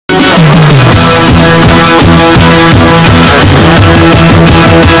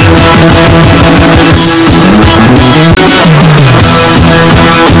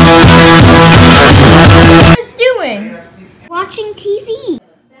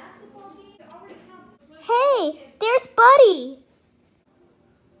Buddy.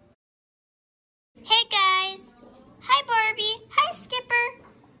 Hey guys. Hi Barbie. Hi Skipper.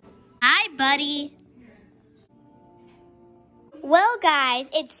 Hi Buddy. Well guys,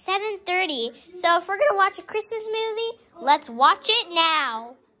 it's 7:30, so if we're gonna watch a Christmas movie, let's watch it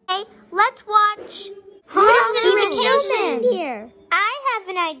now. Okay, let's watch Home here. I have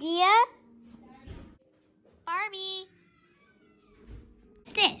an idea. Barbie.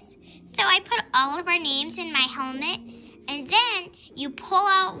 What's this? So I put all of our names in my helmet, and then you pull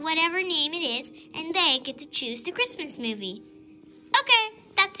out whatever name it is, and they get to choose the Christmas movie. Okay,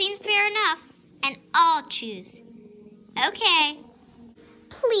 that seems fair enough. And I'll choose. Okay.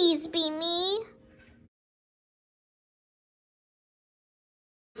 Please be me.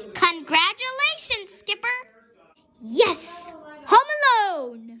 Congratulations, Skipper. Yes! Home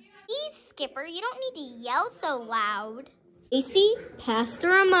Alone! Please, Skipper, you don't need to yell so loud. Casey, pass the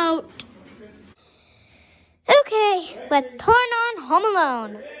remote. Okay, let's turn on Home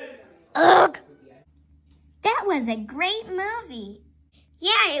Alone. Ugh! That was a great movie.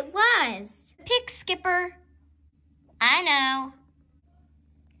 Yeah, it was. Pick, Skipper. I know.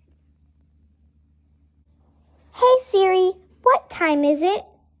 Hey Siri, what time is it?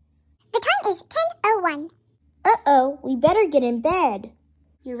 The time is 10:01. Uh-oh, we better get in bed.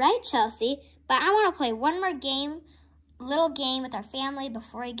 You're right, Chelsea, but I want to play one more game, little game with our family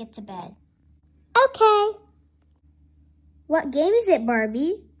before we get to bed. Okay. What game is it,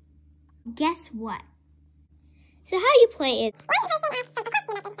 Barbie? Guess what? So how you play is... One person asks a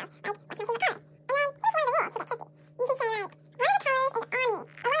question about themselves, like, what's my favorite color? And then here's one of the rules to get tricky. You can say, like, one of the colors is on me, or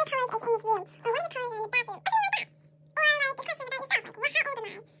one of the colors is in this room, or one of the colors is in the bathroom, or something like that. Or, like, a question about yourself, like, how old am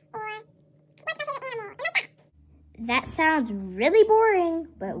I? Or, what's my favorite animal? And like that. That sounds really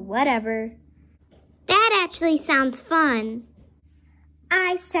boring, but whatever. That actually sounds fun.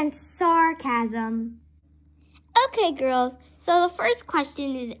 I sense sarcasm. Okay, girls, so the first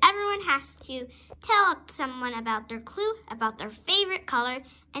question is everyone has to tell someone about their clue, about their favorite color,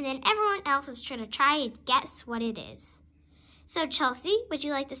 and then everyone else is trying to guess what it is. So, Chelsea, would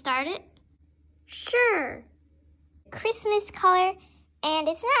you like to start it? Sure. Christmas color, and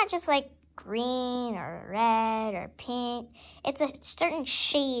it's not just like green or red or pink. It's a certain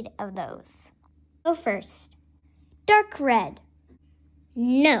shade of those. Go first. Dark red.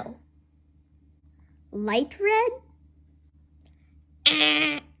 No. Light red.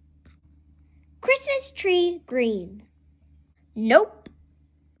 Christmas tree green. Nope.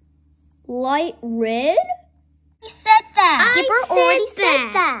 Light red? You said that. Skipper already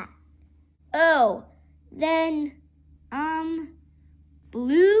said that. Oh, then,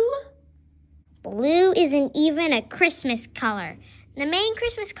 blue? Blue isn't even a Christmas color. The main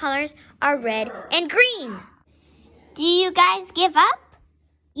Christmas colors are red and green. Do you guys give up?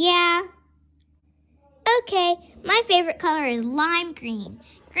 Yeah. Okay, my favorite color is lime green.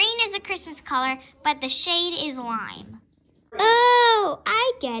 Green is a Christmas color, but the shade is lime. Oh,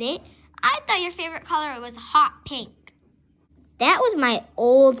 I get it. I thought your favorite color was hot pink. That was my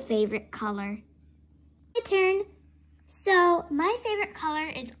old favorite color. My turn. So, my favorite color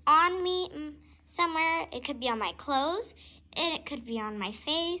is on me somewhere. It could be on my clothes, and it could be on my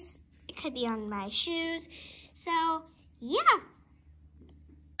face. It could be on my shoes. So, yeah.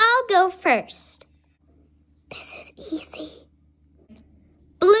 I'll go first. This is easy.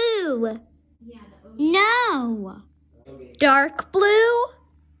 Blue. No. Dark blue?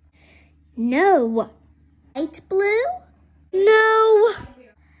 No. Light blue? No.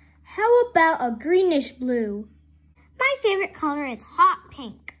 How about a greenish blue? My favorite color is hot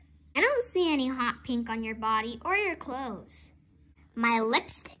pink. I don't see any hot pink on your body or your clothes. My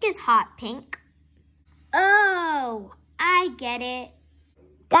lipstick is hot pink. Oh, I get it.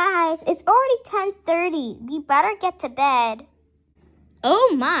 Guys, it's already 10:30. We better get to bed.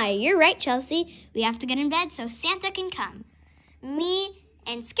 Oh my, you're right, Chelsea. We have to get in bed so Santa can come. Me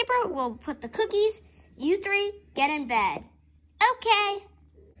and Skipper will put the cookies. You three get in bed. Okay.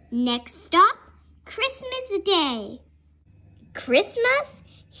 Next stop, Christmas Day. Christmas,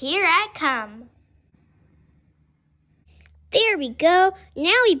 here I come. There we go.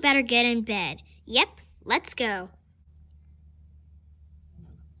 Now we better get in bed. Yep, let's go.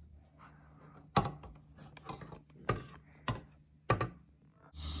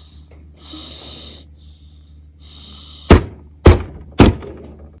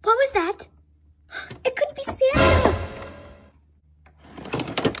 What was that? It could be Santa.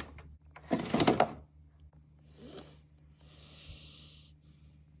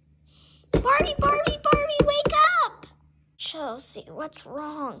 Barbie, wake up! Chelsea, what's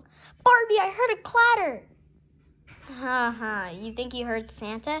wrong? Barbie, I heard a clatter. Haha, you think you heard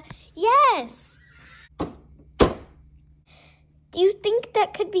Santa? Yes. Do you think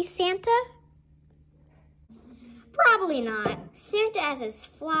that could be Santa? Probably not. Santa is as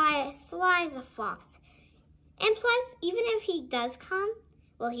sly as a fox. And plus, even if he does come,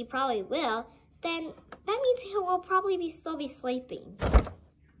 well, he probably will, then that means he will probably still be sleeping.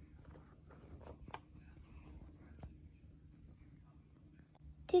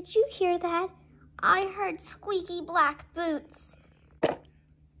 Did you hear that? I heard squeaky black boots.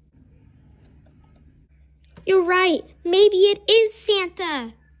 You're right. Maybe it is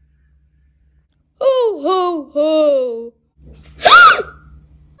Santa. Ho, ho, ho.